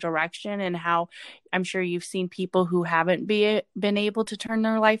wrong direction, and how I'm sure you've seen people who haven't been able to turn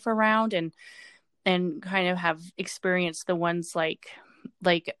their life around, and kind of have experienced the ones like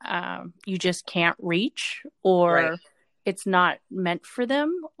you just can't reach, or Right. it's not meant for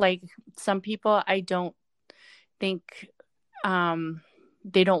them. Like some people, I don't think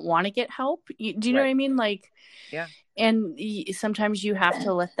they don't want to get help. Do you know what I mean? Like, Yeah. and sometimes you have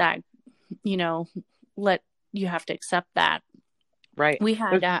to let that, you know, you have to accept that. Right. We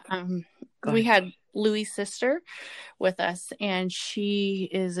had Louis' sister with us, and she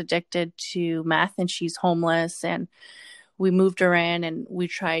is addicted to meth and she's homeless, and we moved her in and we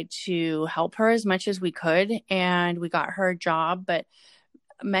tried to help her as much as we could, and we got her a job, but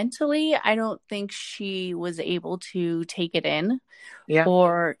mentally I don't think she was able to take it in. Yeah.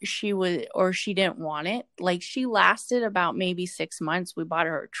 Or she didn't want it. Like, she lasted about maybe 6 months. We bought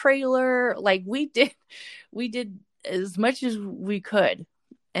her a trailer. Like, we did as much as we could.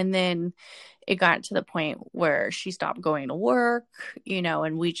 And then it got to the point where she stopped going to work,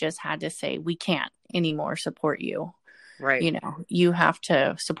 and we just had to say, we can't anymore support you. Right. You have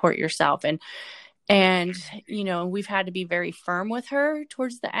to support yourself. And we've had to be very firm with her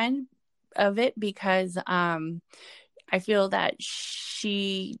towards the end of it, because I feel that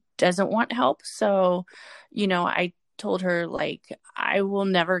she doesn't want help. So, I told her, like, I will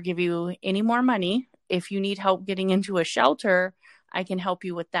never give you any more money. If you need help getting into a shelter, I can help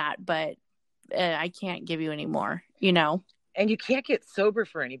you with that, but I can't give you any more, And you can't get sober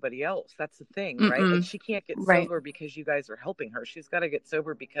for anybody else. That's the thing, right? Like, she can't get sober because you guys are helping her. She's got to get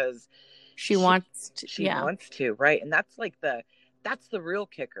sober because she wants to, right? And that's like that's the real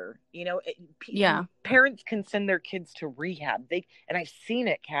kicker. Parents can send their kids to rehab. And I've seen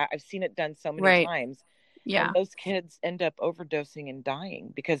it, Kat. I've seen it done so many times. Yeah. And those kids end up overdosing and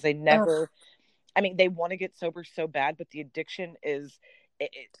dying because they never, they want to get sober so bad, but the addiction is,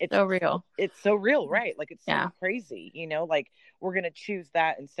 it's so real. It's so real, right? Like, it's so crazy, like, we're going to choose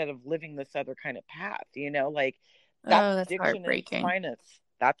that instead of living this other kind of path, like, that's heartbreaking.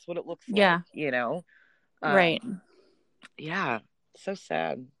 That's what it looks like, right. Yeah. So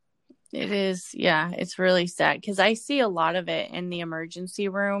sad. It is. Yeah. It's really sad because I see a lot of it in the emergency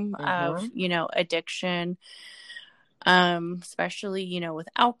room of, addiction, especially, with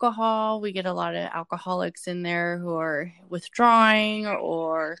alcohol. We get a lot of alcoholics in there who are withdrawing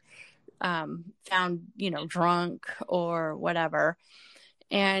or found, drunk or whatever.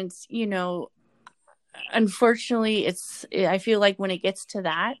 And, unfortunately, I feel like when it gets to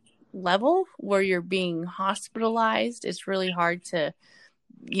that level where you're being hospitalized, it's really hard to,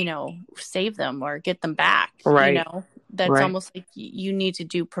 save them or get them back. Right. That's almost like you need to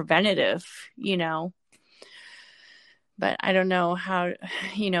do preventative, but I don't know how,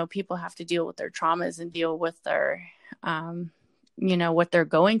 people have to deal with their traumas and deal with their, what they're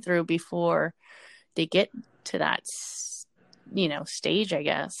going through before they get to that, stage, I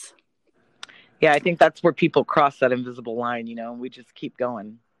guess. Yeah. I think that's where people cross that invisible line, and we just keep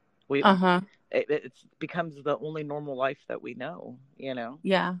going. It becomes the only normal life that we know,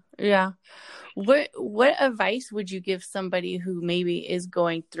 Yeah. What advice would you give somebody who maybe is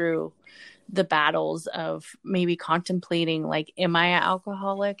going through the battles of maybe contemplating, like, am I an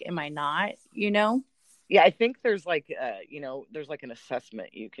alcoholic? Am I not? Yeah, I think there's like there's like an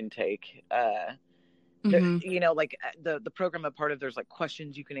assessment you can take. Like the program a part of, there's like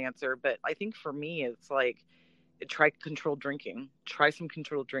questions you can answer, but I think for me it's like, try some controlled drinking,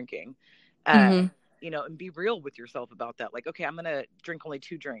 and be real with yourself about that. Like, okay, I'm gonna drink only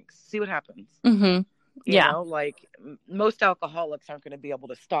 2 drinks, see what happens. Like, most alcoholics aren't going to be able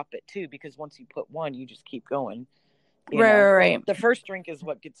to stop it too, because once you put one, you just keep going. Right. The first drink is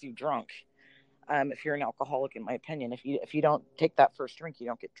what gets you drunk. If you're an alcoholic, in my opinion, if you don't take that first drink, you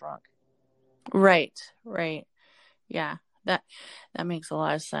don't get drunk. Right. Yeah, that makes a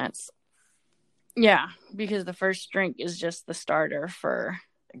lot of sense. Yeah, because the first drink is just the starter for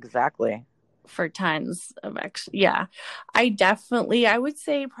tons of yeah. I would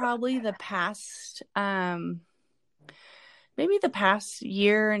say probably the past maybe the past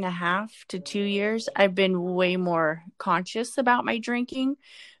year and a half to 2 years, I've been way more conscious about my drinking,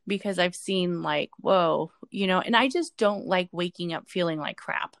 because I've seen, like, whoa, and I just don't like waking up feeling like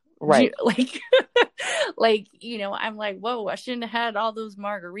crap. Right. I'm like, whoa, I shouldn't have had all those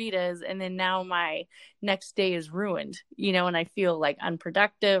margaritas. And then now my next day is ruined, and I feel like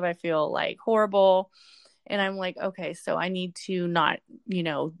unproductive. I feel like horrible. And I'm like, okay, so I need to not,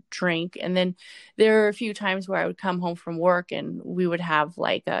 drink. And then there are a few times where I would come home from work and we would have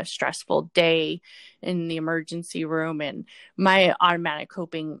like a stressful day in the emergency room. And my automatic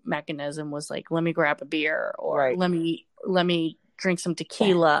coping mechanism was like, let me grab a beer, or let me drink some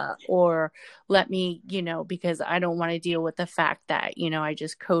tequila, or let me, because I don't want to deal with the fact that, I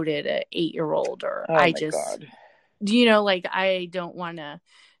just coded an 8-year-old, or I don't want to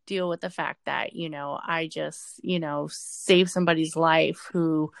deal with the fact that, I just, save somebody's life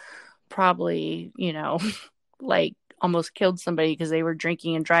who probably, like almost killed somebody because they were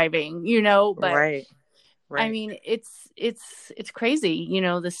drinking and driving, but right. I mean, it's crazy,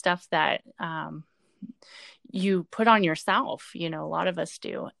 the stuff that, you put on yourself, a lot of us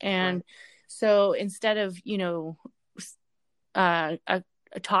do. And So instead of, uh, uh,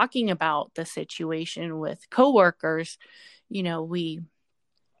 talking about the situation with coworkers, we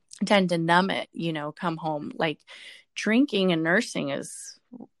tend to numb it, come home. Like drinking and nursing is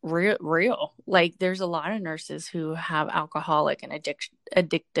real. Like there's a lot of nurses who have alcoholic and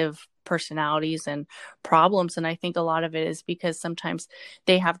addictive personalities and problems. And I think a lot of it is because sometimes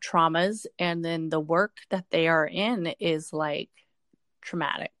they have traumas, and then the work that they are in is like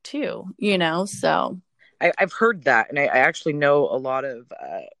traumatic too, so. I've heard that, and I actually know a lot of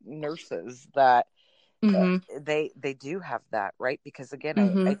nurses that they do have that, right? Because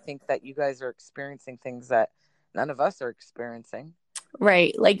again, I think that you guys are experiencing things that none of us are experiencing.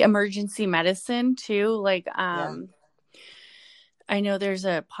 Right. Like emergency medicine too. Like, I know there's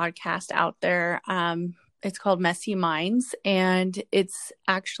a podcast out there. It's called Messy Minds, and it's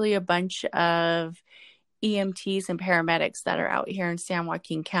actually a bunch of EMTs and paramedics that are out here in San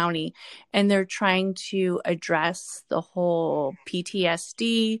Joaquin County, and they're trying to address the whole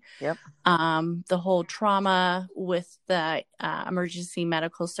PTSD, the whole trauma with the emergency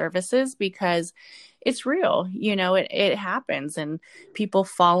medical services, because it's real, it happens, and people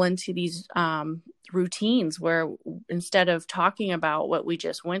fall into these routines where instead of talking about what we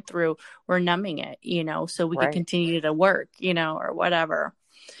just went through, we're numbing it, so we can continue to work, or whatever.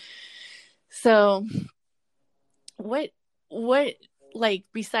 So what like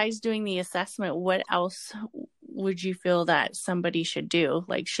besides doing the assessment, what else would you feel that somebody should do?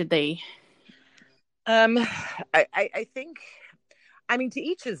 Like, should they? I think, I mean, to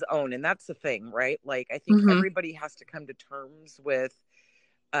each his own, and that's the thing, right? Like, I think everybody has to come to terms with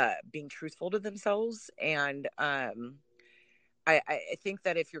being truthful to themselves, and I think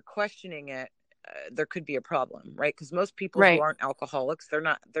that if you're questioning it, there could be a problem, right? Because most people who aren't alcoholics, they're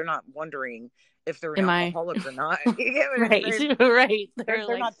not wondering if they're an alcoholic or not. Right.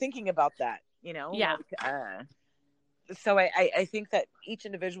 They're not thinking about that, Yeah. So I think that each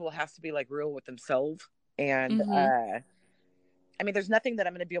individual has to be like real with themselves, and I mean, there's nothing that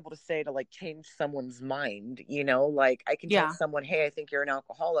I'm going to be able to say to like change someone's mind, like I can tell someone, hey, I think you're an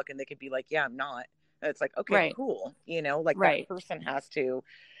alcoholic, and they could be like, yeah, I'm not. And it's like, okay, cool. Like that person has to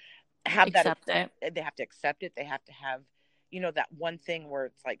have accept it. They have to accept it. They have to have, that one thing where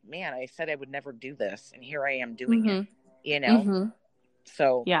it's like, man, I said I would never do this, and here I am doing it,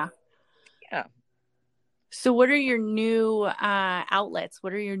 So, yeah. So what are your new outlets?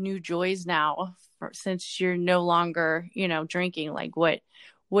 What are your new joys now, since you're no longer, drinking? Like what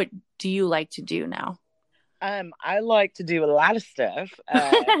do you like to do now? I like to do a lot of stuff.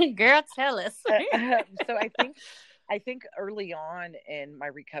 Girl, tell us. So I think early on in my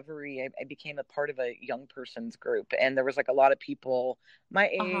recovery, I became a part of a young person's group, and there was like a lot of people my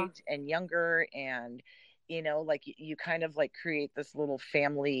age and younger, and like you kind of like create this little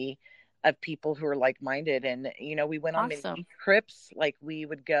family of people who are like-minded, and we went on many trips. Like we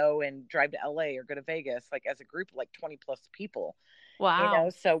would go and drive to LA or go to Vegas, like as a group of like 20 plus people. Wow.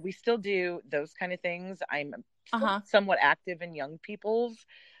 So we still do those kind of things. I'm still somewhat active in young people's.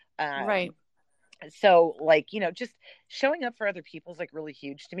 Right. So like, just showing up for other people is like really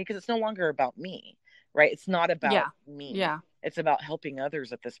huge to me, because it's no longer about me, right? It's not about me. Yeah. It's about helping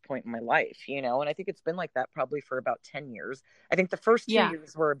others at this point in my life, and I think it's been like that probably for about 10 years. I think the first 2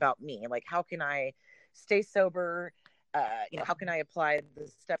 years were about me. Like, how can I stay sober? How can I apply the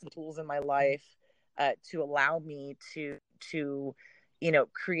steps and tools in my life to allow me to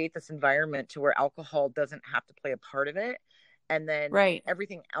create this environment to where alcohol doesn't have to play a part of it. And then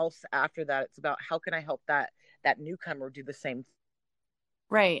everything else after that, it's about how can I help that newcomer do the same.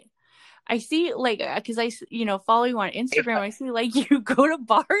 Right. I see, like, because I follow you on Instagram. I see like you go to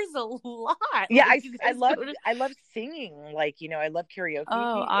bars a lot. Yeah, like, I love singing. Like, I love karaoke.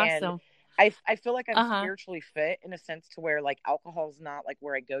 Oh, awesome. And I feel like I'm spiritually fit in a sense to where like alcohol's not like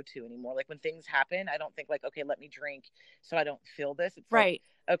where I go to anymore. Like when things happen, I don't think like, okay, let me drink so I don't feel this. It's like,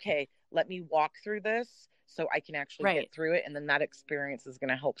 okay, let me walk through this so I can actually get through it. And then that experience is going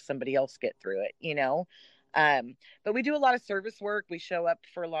to help somebody else get through it, But we do a lot of service work. We show up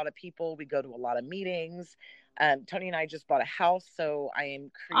for a lot of people. We go to a lot of meetings. Tony and I just bought a house, so I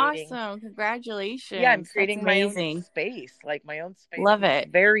am creating. Awesome! Congratulations! Yeah, I'm creating my own space. Like my own space. Love it.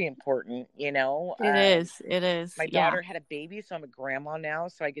 Very important, It is. It is. My daughter had a baby, so I'm a grandma now.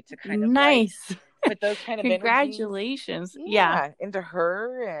 So I get to kind of nice. Like, put those kind of congratulations. Into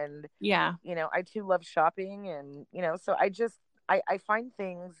her, and I too love shopping, and so I find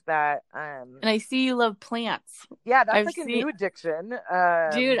things that And I see you love plants. yeah, that's I've like a seen, new addiction.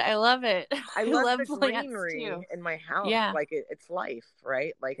 dude, I love it. I I love love the plants too. greenery in my house. Yeah, Like it's life,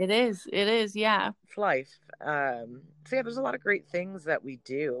 right? Like it is. It is. Yeah. it's life. So yeah, there's a lot of great things that we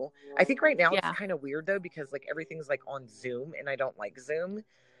do. I think right now it's Yeah. kind of weird though, because like everything's like on Zoom and I don't like Zoom.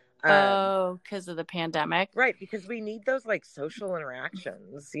 Oh, because of the pandemic. Right, because we need those like social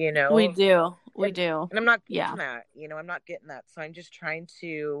interactions, you We know? do. We And do. I'm not Yeah. getting that, I'm not getting that. So I'm just trying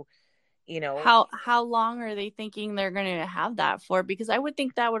to, you know, How long are they thinking they're going to have that for? Because I would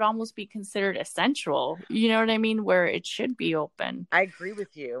think that would almost be considered essential. You know what I mean? Where it should be open. I agree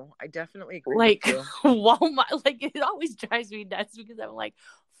with you. I definitely agree Like with you. Walmart, like it always drives me nuts because I'm like,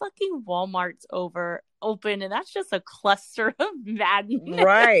 fucking Walmart's open, and that's just a cluster of madness.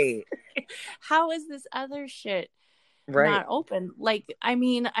 Right. How is this other shit Right. not open? Like, I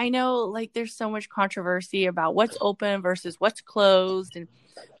mean, I know like there's so much controversy about what's open versus what's closed,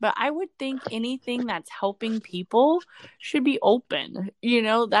 but I would think anything that's helping people should be open.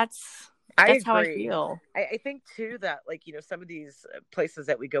 That's how I agree. feel. I think too that like, some of these places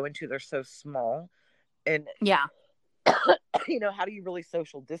that we go into, they're so small, and Yeah. how do you really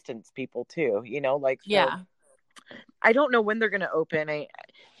social distance people too? Like, so Yeah. I don't know when they're going to open. I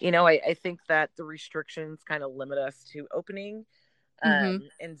think that the restrictions kind of limit us to opening. Mm-hmm.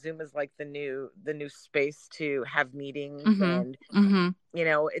 And Zoom is like the new space to have meetings. Mm-hmm. And,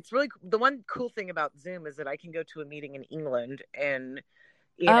 Mm-hmm. it's really, the one cool thing about Zoom is that I can go to a meeting in England and,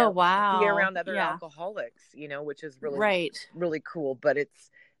 wow, be around other yeah. alcoholics, which is really, right, really cool, but it's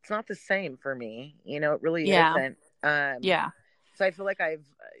not the same for me. It really Yeah. isn't. Yeah. So I feel like I've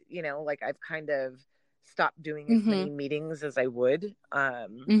kind of stopped doing as many meetings as I would,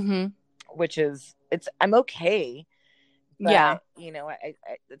 Mm-hmm. which is, I'm okay. But, Yeah. I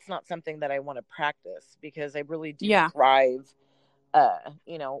it's not something that I want to practice, because I really do Yeah. thrive,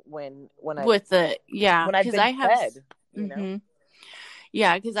 when With the, yeah, when I've because been I have, fed,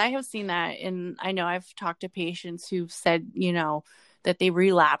 yeah, because I have seen that, and I know I've talked to patients who've said, that they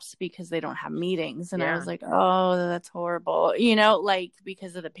relapse because they don't have meetings, and I Yeah. was like, oh, that's horrible, like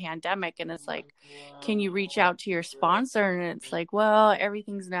because of the pandemic, and it's like, can you reach out to your sponsor? And it's like, well,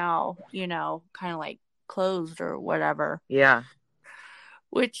 everything's now, kind of like closed or whatever. Yeah.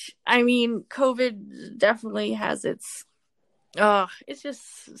 Which, I mean, COVID definitely has it's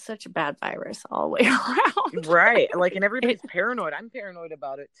just such a bad virus all the way around. Right. Like, and everybody's paranoid. I'm paranoid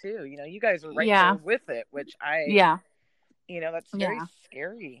about it too. You guys are right there with it, which that's very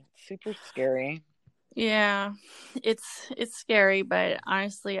scary. Super scary. Yeah. It's scary, but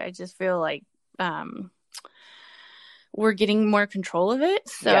honestly, I just feel like we're getting more control of it.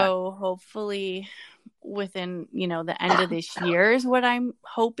 So hopefully within, the end of this year is what I'm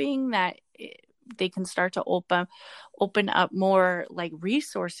hoping, that they can start to open up more like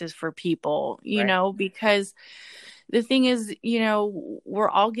resources for people, because the thing is, we're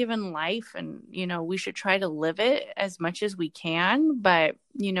all given life, and, we should try to live it as much as we can, but,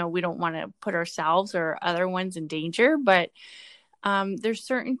 we don't want to put ourselves or other ones in danger, but there's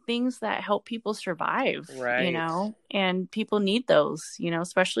certain things that help people survive, right. And people need those,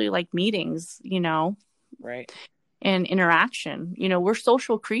 especially like meetings, right. and interaction. We're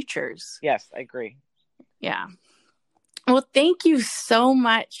social creatures. Yes, I agree. Yeah. Well, thank you so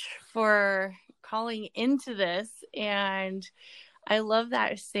much for calling into this. And I love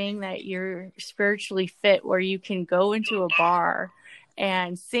that saying that you're spiritually fit, where you can go into a bar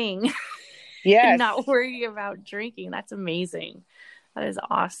and sing and not worry about drinking. That's amazing. That is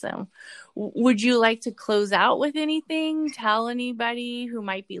awesome. Would you like to close out with anything? Tell anybody who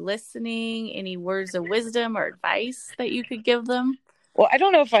might be listening any words of wisdom or advice that you could give them? Well, I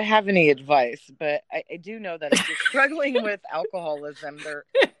don't know if I have any advice, but I do know that if you're struggling with alcoholism,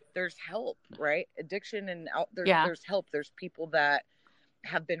 there's help, right? Addiction and there's help. There's people that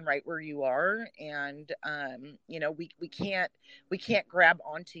have been right where you are, and we can't grab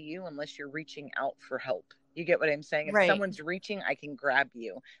onto you unless you're reaching out for help. You get what I'm saying? If someone's reaching, I can grab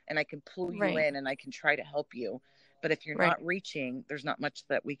you and I can pull you in and I can try to help you. But if you're not reaching, there's not much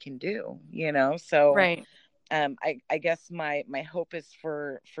that we can do, So I guess my hope is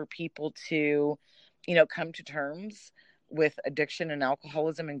for people to, come to terms with addiction and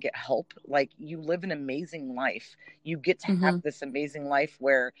alcoholism and get help. Like, you live an amazing life. You get to have this amazing life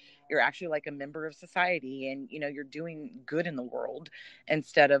where you're actually like a member of society, and, you're doing good in the world,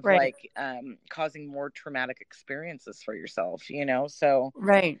 instead of like causing more traumatic experiences for yourself, So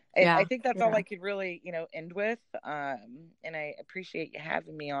I think that's all I could really, end with. And I appreciate you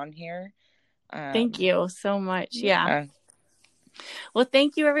having me on here. Thank you so much. Yeah. Well,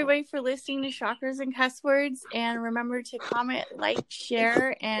 thank you everybody for listening to Shockers and Cuss Words. And remember to comment, like,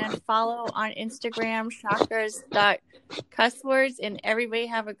 share, and follow on Instagram, shockers.cusswords. And everybody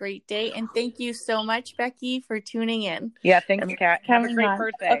have a great day. And thank you so much, Becky, for tuning in. Yeah, thanks, Kat. Have a great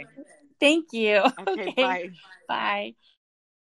birthday. Okay. Thank you. Okay, bye. Bye.